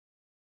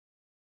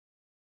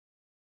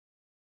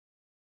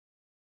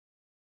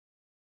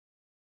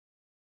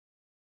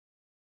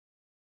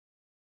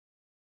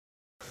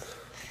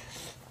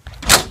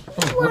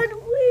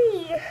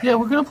Yeah,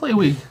 we're gonna play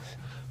Wii.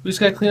 We just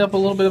gotta clean up a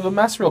little bit of a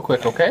mess real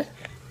quick, okay?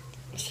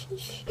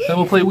 Then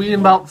we'll play Wii in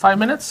about 5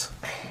 minutes?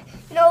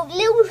 No,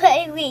 we'll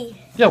play Wii.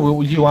 Yeah,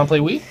 do you want to play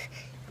Wii?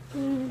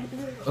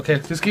 Okay,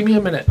 just give me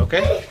a minute,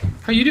 okay?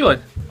 How you doing?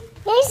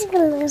 Who's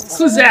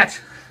that?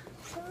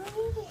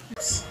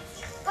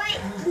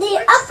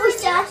 The apple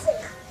sauce.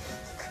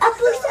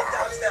 Apple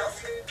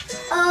sauce.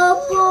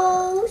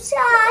 Apple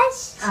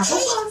sauce.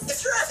 Apple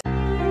sauce.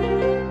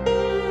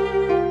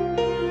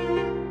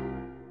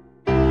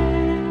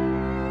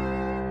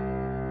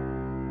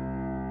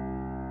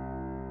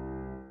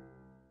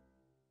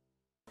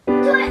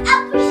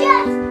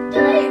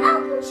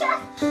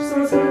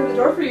 Someone's coming to the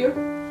door for you.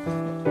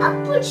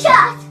 Apple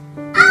sauce!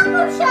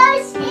 Apple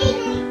sauce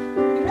eating!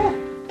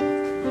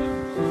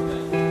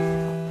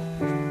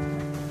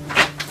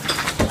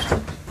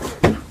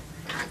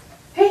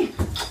 Hey!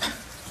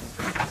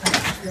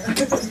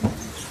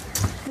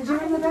 Did you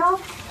ring the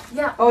bell?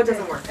 Yeah. Oh, it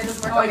doesn't work. It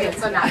doesn't work. Oh, okay,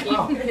 so now you.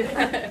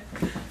 As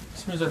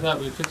soon as I thought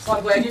we fixed Well,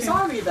 I'm glad you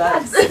saw me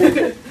then.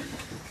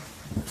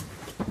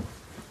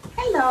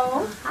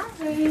 Hello.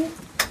 Hi.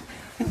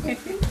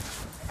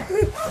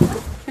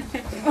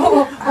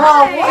 Oh,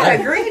 what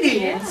a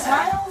greeting!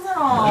 Smiles and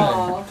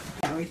all.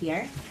 Over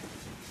here.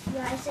 You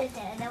guys sit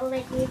there. That will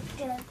make me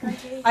go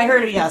to I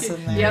heard a yes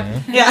in there.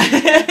 Yep. Yeah.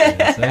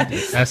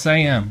 Yes, I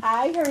am.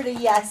 I heard a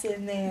yes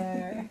in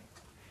there.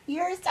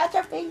 You're such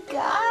a big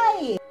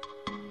guy.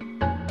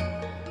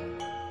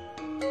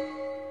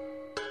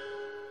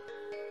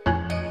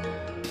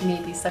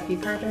 Maybe stuff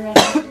you've heard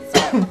already.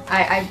 So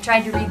I've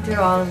tried to read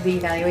through all of the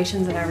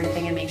evaluations and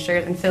everything and make sure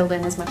and filled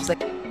in as much as I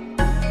can.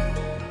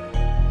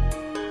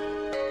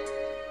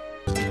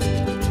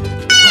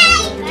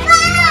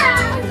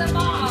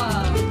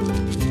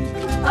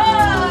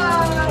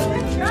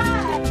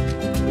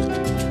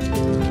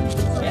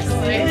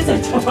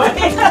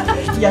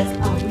 Yes.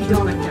 Oh, we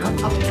don't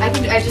account.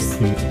 I just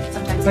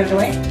sometimes Put it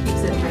away?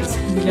 keeps it nice.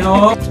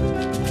 No.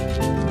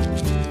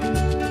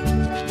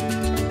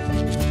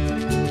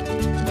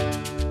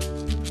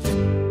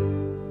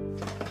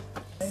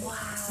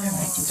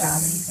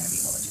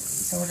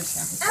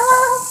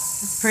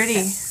 It's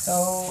pretty.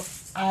 So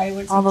I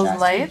would All those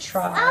suggest lights? you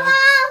try.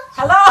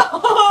 Hello!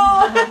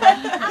 Hello.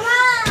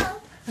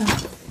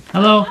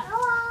 Hello! Hello.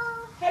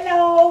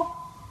 Hello.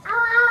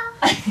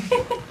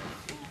 Hello!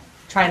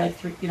 Try like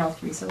three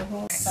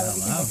syllables. So that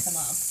we can mix them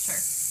up. Sure.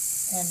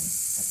 And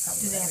that's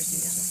probably Do they what have to we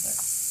do do.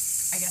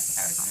 I guess if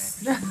I was on it,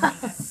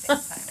 at the same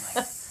time,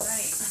 like,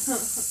 right.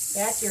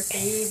 That's your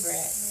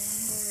favorite.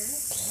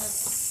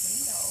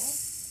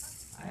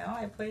 I know,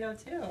 I Play-Doh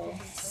too.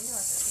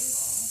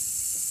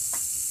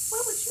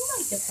 What would you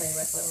like to play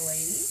with, little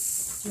lady?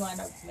 Do you want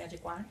a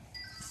magic wand?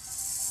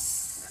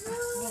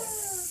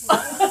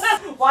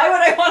 Why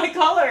would I want to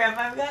color if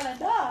I'm gonna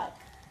not?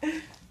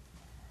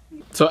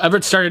 So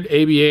Everett started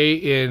ABA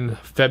in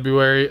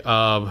February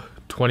of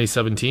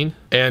 2017,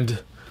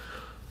 and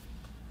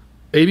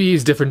ABA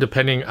is different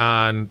depending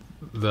on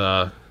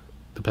the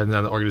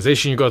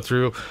organization you go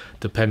through,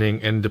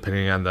 depending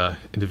on the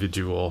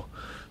individual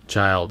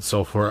child.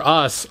 So for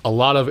us, a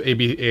lot of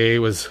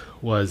ABA was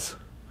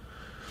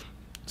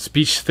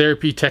speech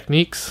therapy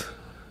techniques,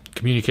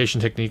 communication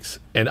techniques,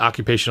 and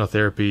occupational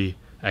therapy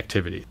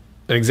activity.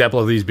 An example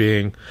of these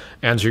being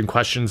answering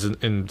questions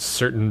in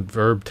certain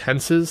verb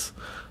tenses.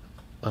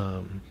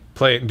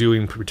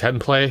 Doing pretend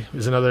play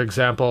is another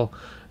example,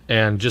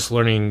 and just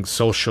learning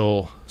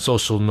social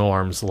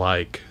norms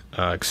like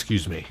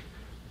excuse me.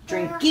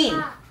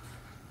 Drinking.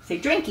 Say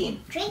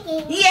drinking.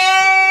 Drinking. Yay!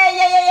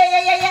 Yay! Yay! Yay!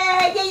 Yay!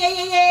 Yay!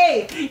 Yay!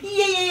 Yay! Yay! Yay!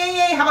 Yay! Yay!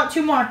 Yay! How about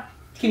two more?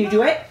 Can you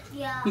do it?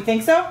 Yeah. You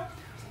think so?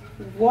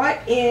 What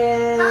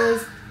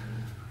is?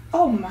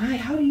 Oh my!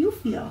 How do you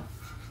feel?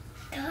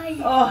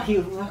 Tired. Oh,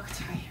 you look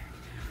tired.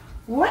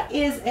 What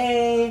is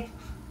I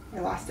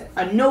lost it.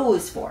 A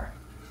nose for?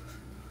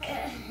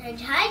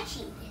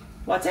 Touchy.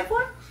 What's it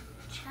for?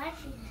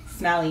 Touchy.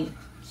 Smelling.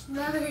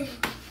 Smelling.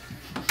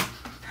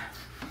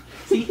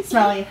 See,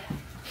 smelling.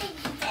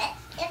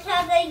 It's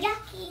all the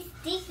yucky,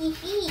 sticky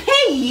feet.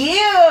 Hey,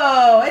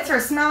 you! It's for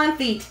smelling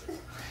feet.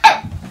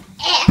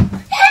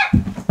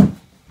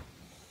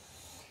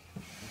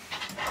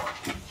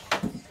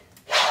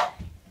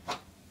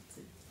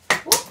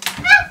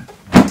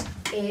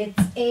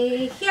 It's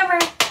a hammer.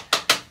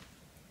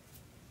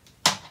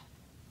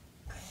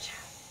 Good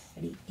job.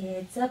 Ready?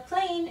 It's a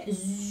plane.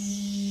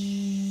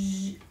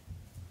 Zzz.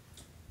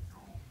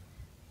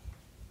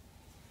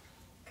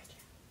 Good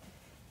job.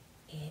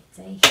 It's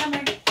a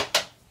hammer.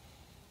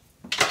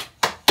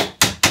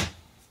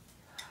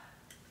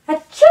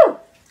 Achoo!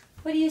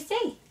 What do you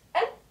say?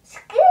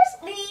 Excuse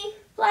me.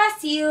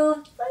 Bless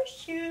you.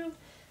 Bless you.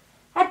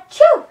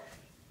 Achoo!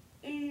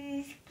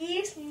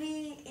 Excuse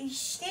me.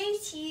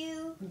 Excuse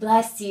you.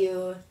 Bless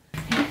you.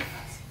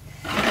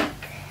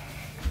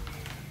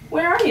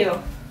 Where are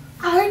you?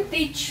 I'm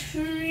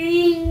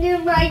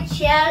between my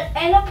chair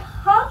and a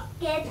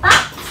pocket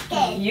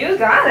basket. You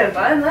got it,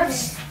 bud.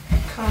 Let's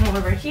come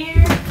over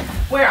here.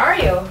 Where are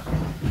you?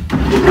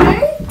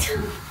 I'm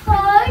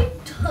tired.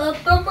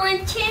 Up on my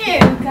chair.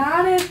 You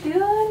got it. Good.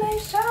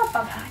 Nice job.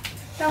 Up high.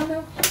 Down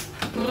low.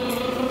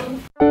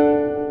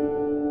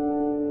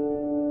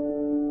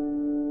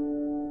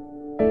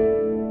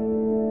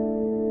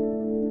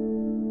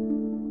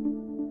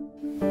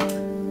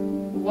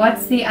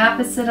 What's the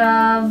opposite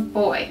of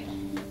boy?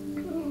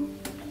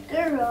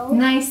 Girl.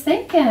 Nice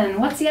thinking.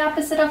 What's the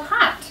opposite of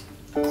hot?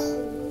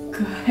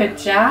 Good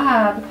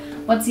job.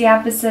 What's the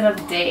opposite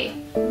of day?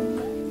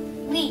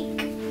 Week.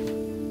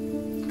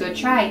 Good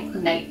try.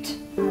 Night.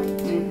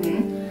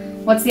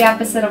 What's the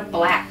opposite of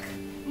black?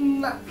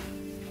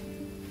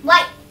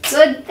 White.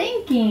 Good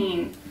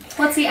thinking.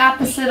 What's the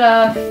opposite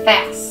of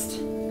fast?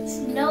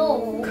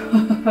 Snow.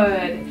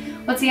 Good.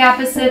 What's the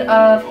opposite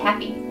of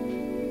happy?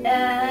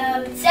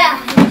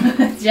 Sad.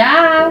 Good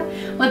job.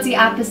 What's the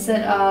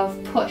opposite of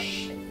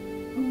push?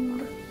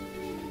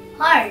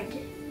 Hard.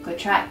 Good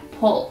try.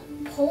 Pull.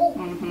 Pull.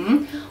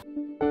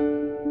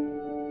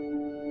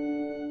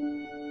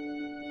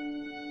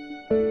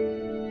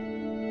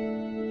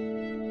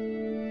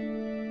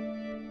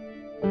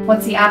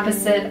 What's the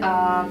opposite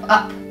of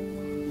up?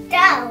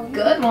 Down.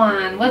 Good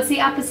one. What's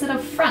the opposite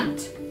of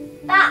front?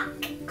 Back.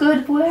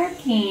 Good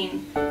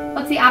working.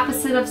 What's the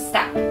opposite of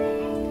stop?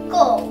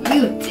 Go.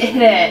 You did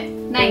it.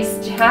 Nice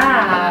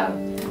job.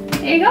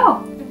 There you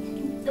go.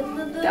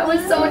 That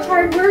was so much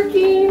hard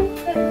working.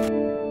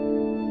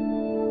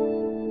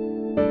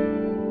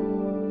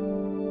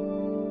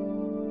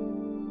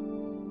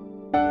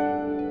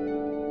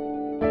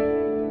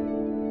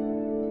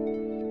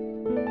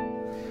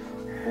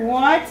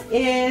 What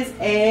is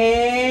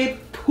a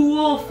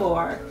pool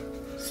for?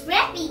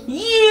 Scrappy.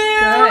 You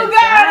Good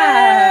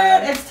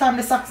got it! It's time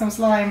to suck some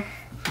slime.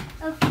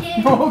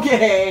 Okay.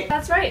 Okay.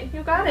 That's right,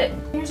 you got it.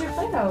 Here's your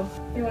Play-Doh.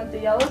 You want the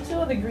yellow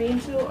tool, the green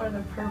tool, or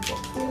the purple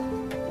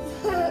tool?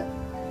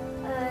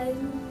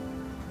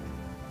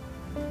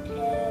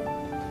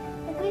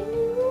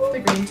 The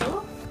green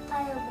tool?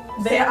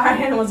 They are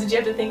animals. Did you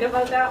have to think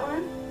about that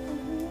one?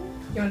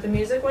 You want the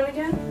music one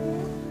again?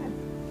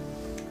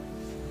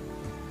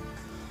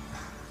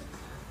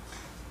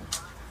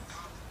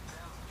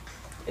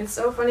 It's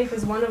so funny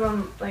because one of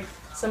them, like,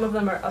 some of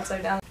them are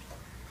upside down.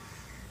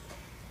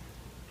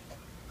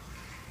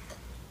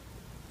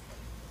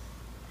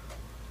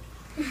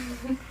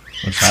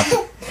 What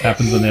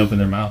happens when they open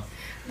their mouth?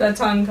 The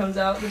tongue comes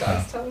out, the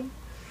dog's tongue.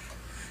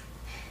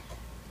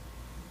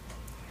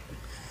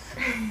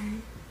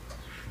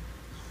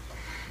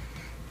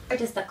 Where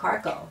does the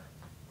car go?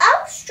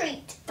 Out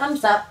street.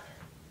 Thumbs up.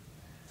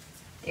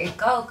 There you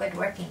go. Good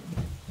working.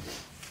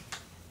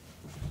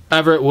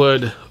 Everett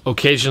would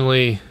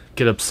occasionally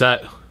get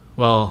upset.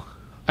 Well,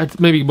 I'd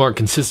maybe more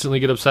consistently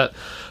get upset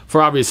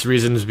for obvious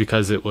reasons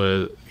because he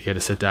had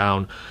to sit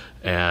down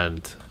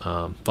and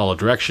follow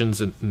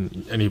directions,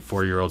 and any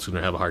 4-year-old's going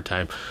to have a hard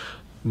time.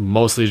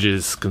 Mostly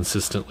just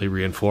consistently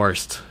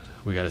reinforced.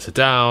 We got to sit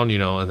down,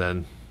 and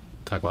then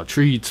talk about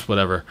treats,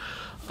 whatever,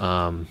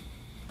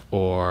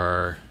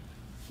 or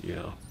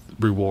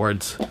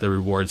rewards. The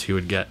rewards he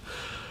would get.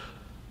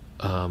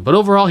 But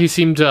overall, he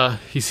seemed to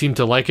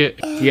like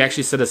it. He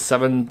actually said a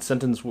 7-word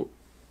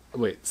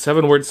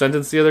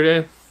sentence the other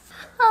day.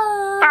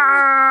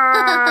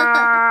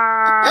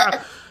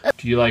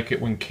 Do you like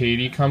it when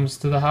Katie comes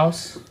to the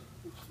house?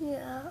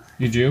 Yeah.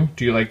 You do?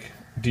 Do you like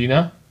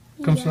Dina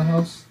comes to the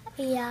house?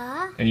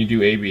 Yeah. And you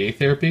do ABA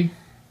therapy?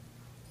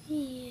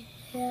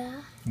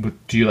 Yeah. But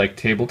do you like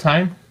table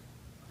time?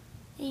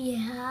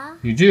 Yeah.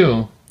 You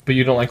do, but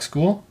you don't like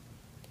school?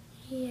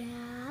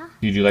 Yeah.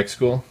 You do like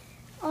school?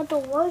 I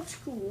don't want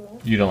school.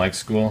 You don't like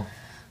school?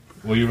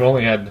 Well,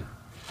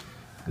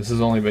 this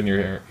has only been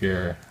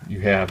you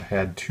have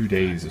had 2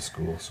 days of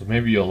school, so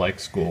maybe you'll like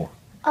school.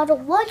 I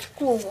don't want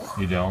school.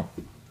 You don't?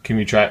 Can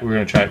we try it? We're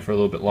going to try it for a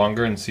little bit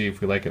longer and see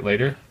if we like it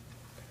later?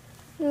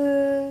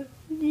 Yeah.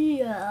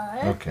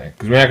 Okay,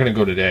 because we're not going to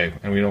go today,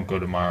 and we don't go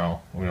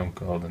tomorrow, and we don't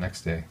go the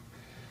next day.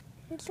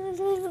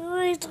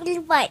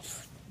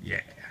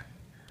 Yeah.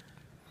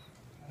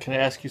 Can I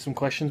ask you some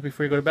questions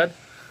before you go to bed?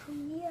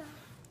 Yeah.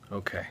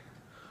 Okay.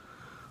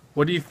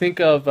 What do you think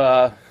of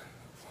ABA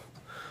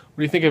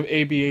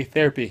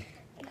therapy?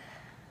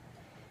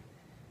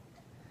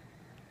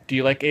 Do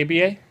you like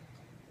ABA?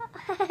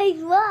 I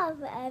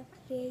love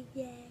ABA.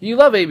 You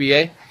love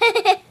ABA.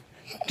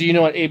 Do you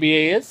know what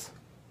ABA is?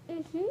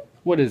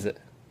 What is it?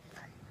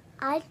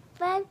 I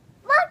bet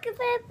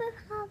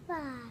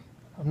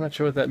I'm not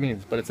sure what that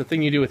means, but it's a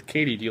thing you do with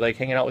Katie. Do you like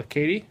hanging out with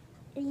Katie?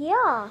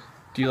 Yeah.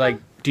 Do you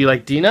like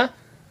Dina?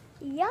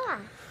 Yeah.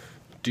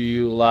 Do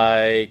you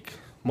like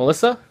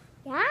Melissa?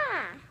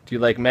 Yeah. Do you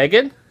like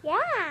Megan?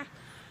 Yeah.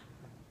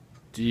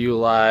 Do you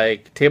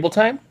like table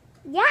time?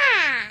 Yeah.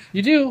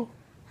 You do.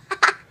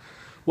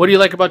 What do you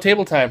like about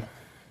table time?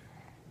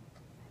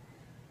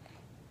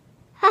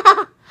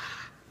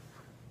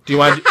 Do you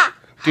want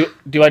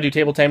to do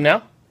table time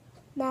now?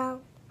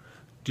 No.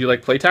 Do you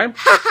like playtime?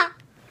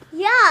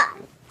 Yeah.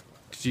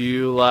 Do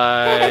you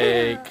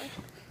like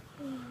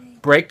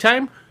break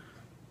time?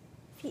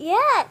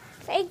 Yeah.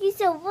 Thank you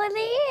so much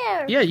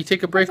here. Yeah, you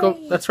take a break.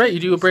 That's right. You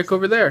do a break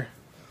over there.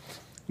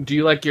 Do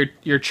you like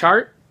your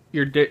chart?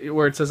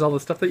 Where it says all the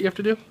stuff that you have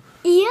to do?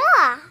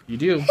 Yeah. You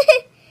do.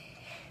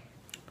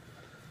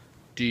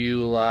 Do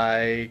you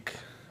like...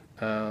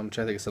 I'm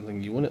trying to think of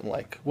something you wouldn't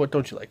like. What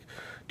don't you like?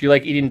 Do you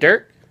like eating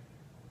dirt?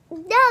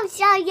 No,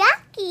 so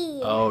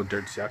yucky. Oh,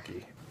 dirt's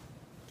yucky.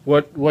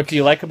 What do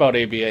you like about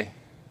ABA?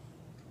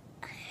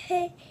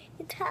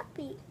 It's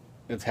happy.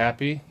 It's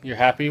happy? You're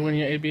happy when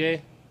you're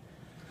ABA?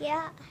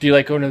 Yeah. Do you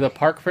like going to the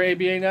park for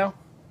ABA now?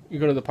 You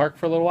go to the park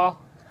for a little while?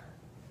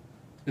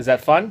 Is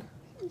that fun?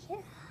 Yeah.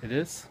 It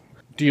is?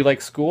 Do you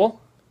like school?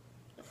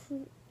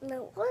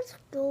 No, let's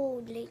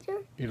go later.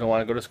 You don't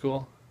want to go to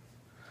school?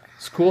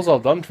 School's all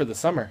done for the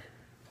summer.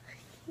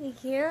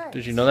 Yeah.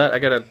 Did you know that? I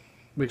gotta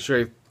make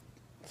sure I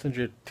send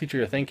your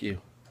teacher a thank you.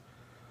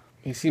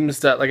 He seems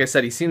to, like I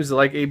said, he seems to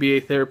like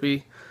ABA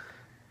therapy,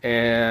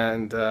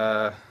 and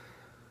I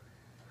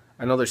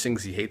know there's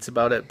things he hates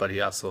about it, but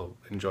he also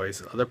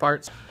enjoys other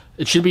parts.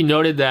 It should be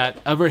noted that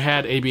Everett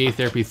had ABA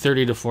therapy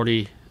 30 to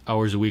 40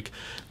 hours a week.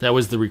 That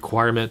was the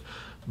requirement,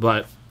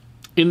 but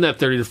in that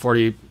 30 to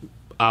 40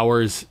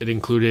 hours, it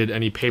included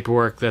any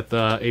paperwork that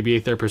the ABA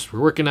therapists were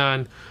working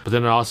on, but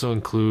then it also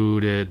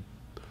included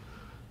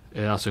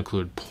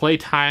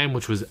playtime,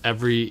 which was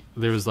every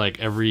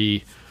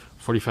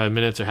 45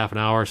 minutes or half an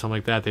hour or something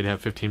like that. They'd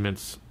have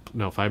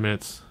 5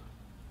 minutes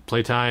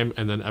playtime,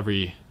 and then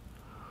and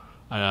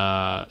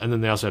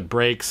then they also had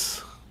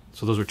breaks.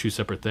 So those were two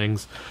separate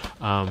things.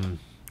 I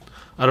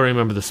don't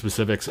remember the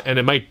specifics, and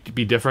it might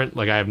be different.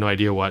 Like, I have no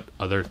idea what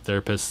other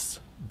therapists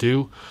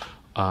do,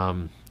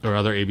 or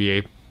other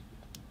ABA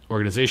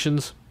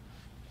organizations.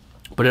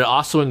 But it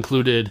also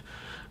included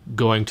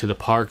going to the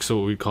park, so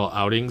what we call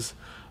outings,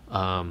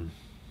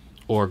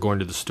 or going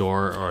to the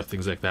store or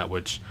things like that,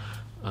 which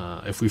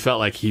if we felt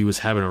like he was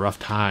having a rough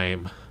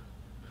time,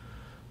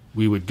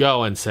 we would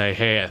go and say,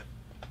 hey,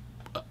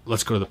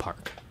 let's go to the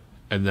park.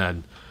 And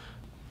then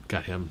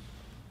got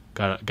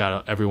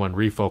everyone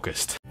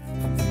refocused.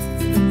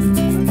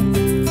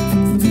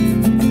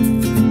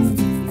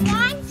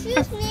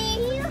 Excuse me.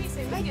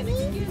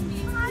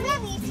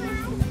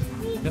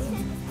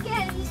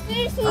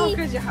 Oh,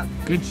 good job.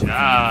 Good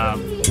job.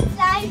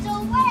 Slides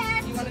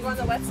over. You want to go on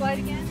the wet slide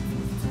again?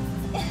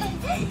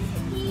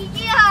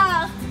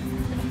 Yeah.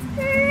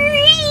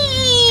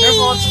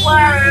 Careful, it's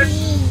splash.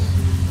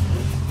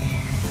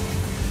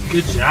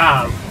 Good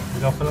job.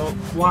 Look out for the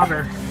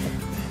water.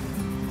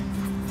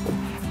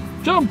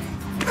 Jump.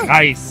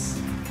 Nice.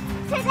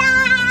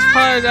 Ta-da!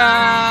 Ta-da.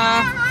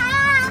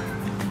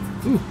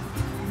 Ooh.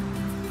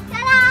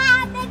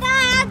 Ta-da! Ta-da!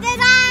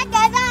 Ta-da!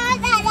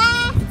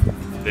 Ta-da!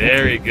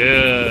 Very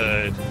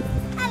good.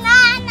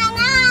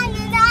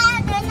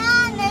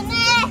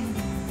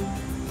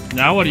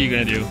 Now what are you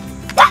going to do?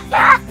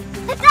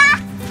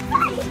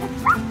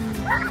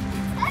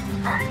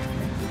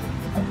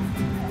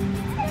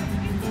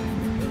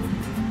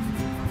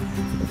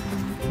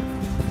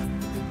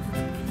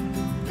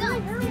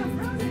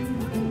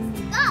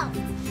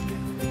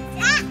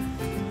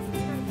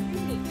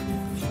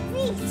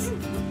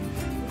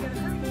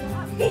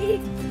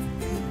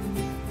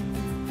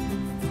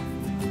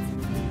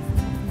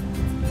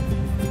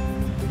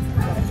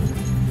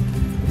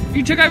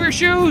 You took off your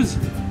shoes!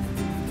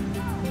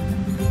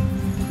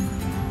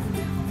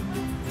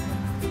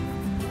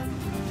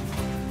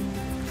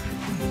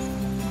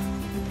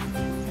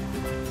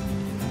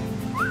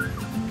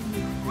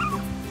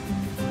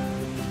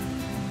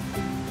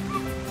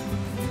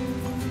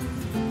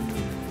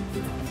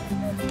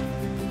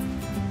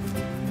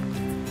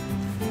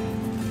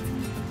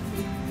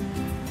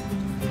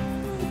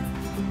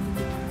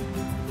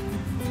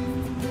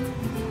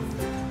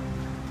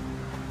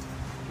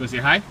 You want to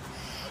say hi?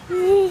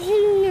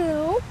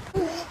 No.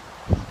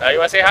 Now you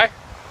want to say hi?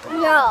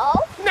 No.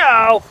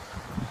 No!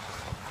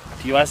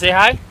 Do you want to say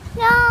hi?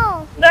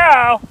 No.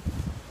 No!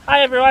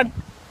 Hi everyone!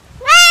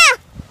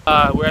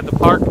 Ah! We're at the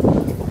park,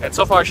 and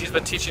so far she's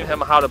been teaching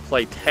him how to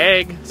play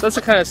tag. So that's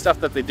the kind of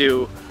stuff that they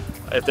do.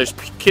 If there's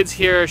kids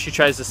here, she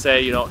tries to say,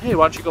 you know, hey,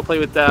 why don't you go play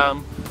with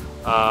them?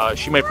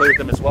 She might play with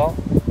them as well.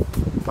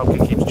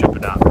 Pumpkin keeps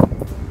jumping out.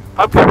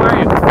 Pumpkin, where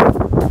are you?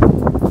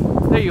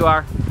 There you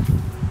are.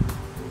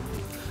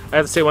 I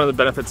have to say, one of the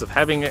benefits of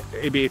having an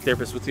ABA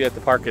therapist with you at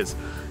the park is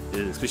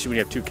especially when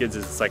you have two kids,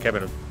 is it's like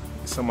having an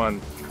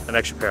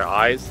extra pair of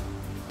eyes.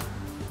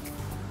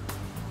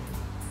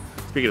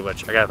 Speaking of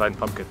which, I gotta find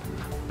Pumpkin.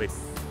 Wait,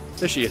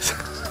 there she is.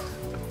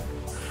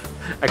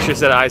 Extra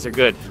set of eyes are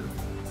good.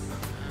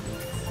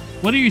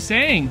 What are you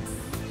saying?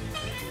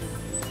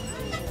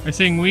 Are you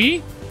saying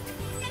we?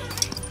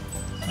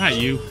 Not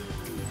you.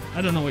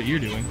 I don't know what you're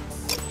doing.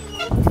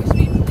 Wish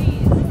me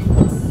please.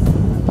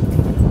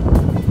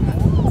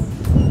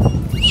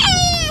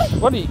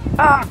 What are you?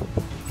 Ah!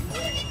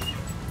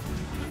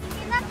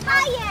 I'm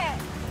tired.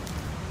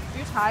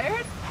 You're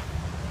tired?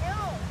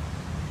 No.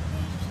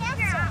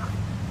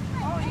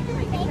 Oh, you can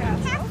make it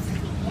castle.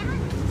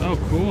 Oh,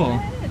 cool.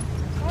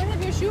 Oh, I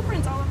have your shoe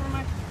prints all over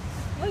my...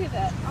 Look at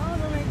that. All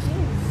over my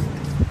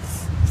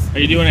jeans. Are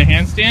you doing a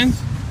handstand?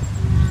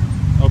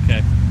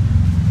 Okay.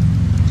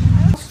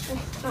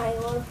 I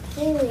love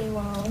Pee-wee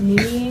Wall.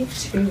 Me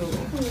too.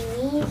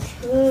 Me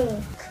too.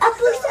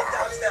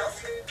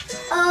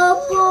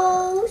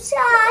 Apple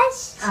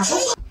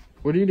sauce.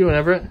 What are you doing,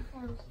 Everett?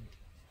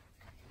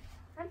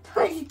 I'm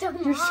putting them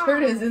Your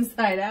shirt is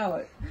inside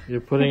out.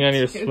 You're putting on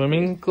your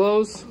swimming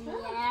clothes?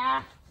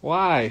 Yeah.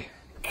 Why?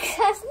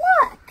 Cause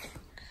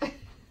look.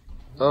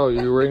 Oh,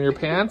 you're wearing your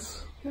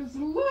pants? Cause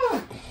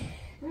look.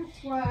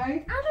 That's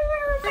why. I don't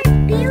know if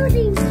I'm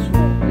building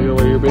shoes. You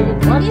wear your bathing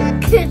what?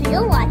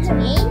 You're watching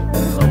me.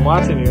 I'm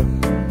watching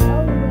you.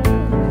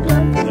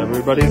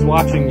 Everybody's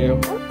watching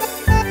you.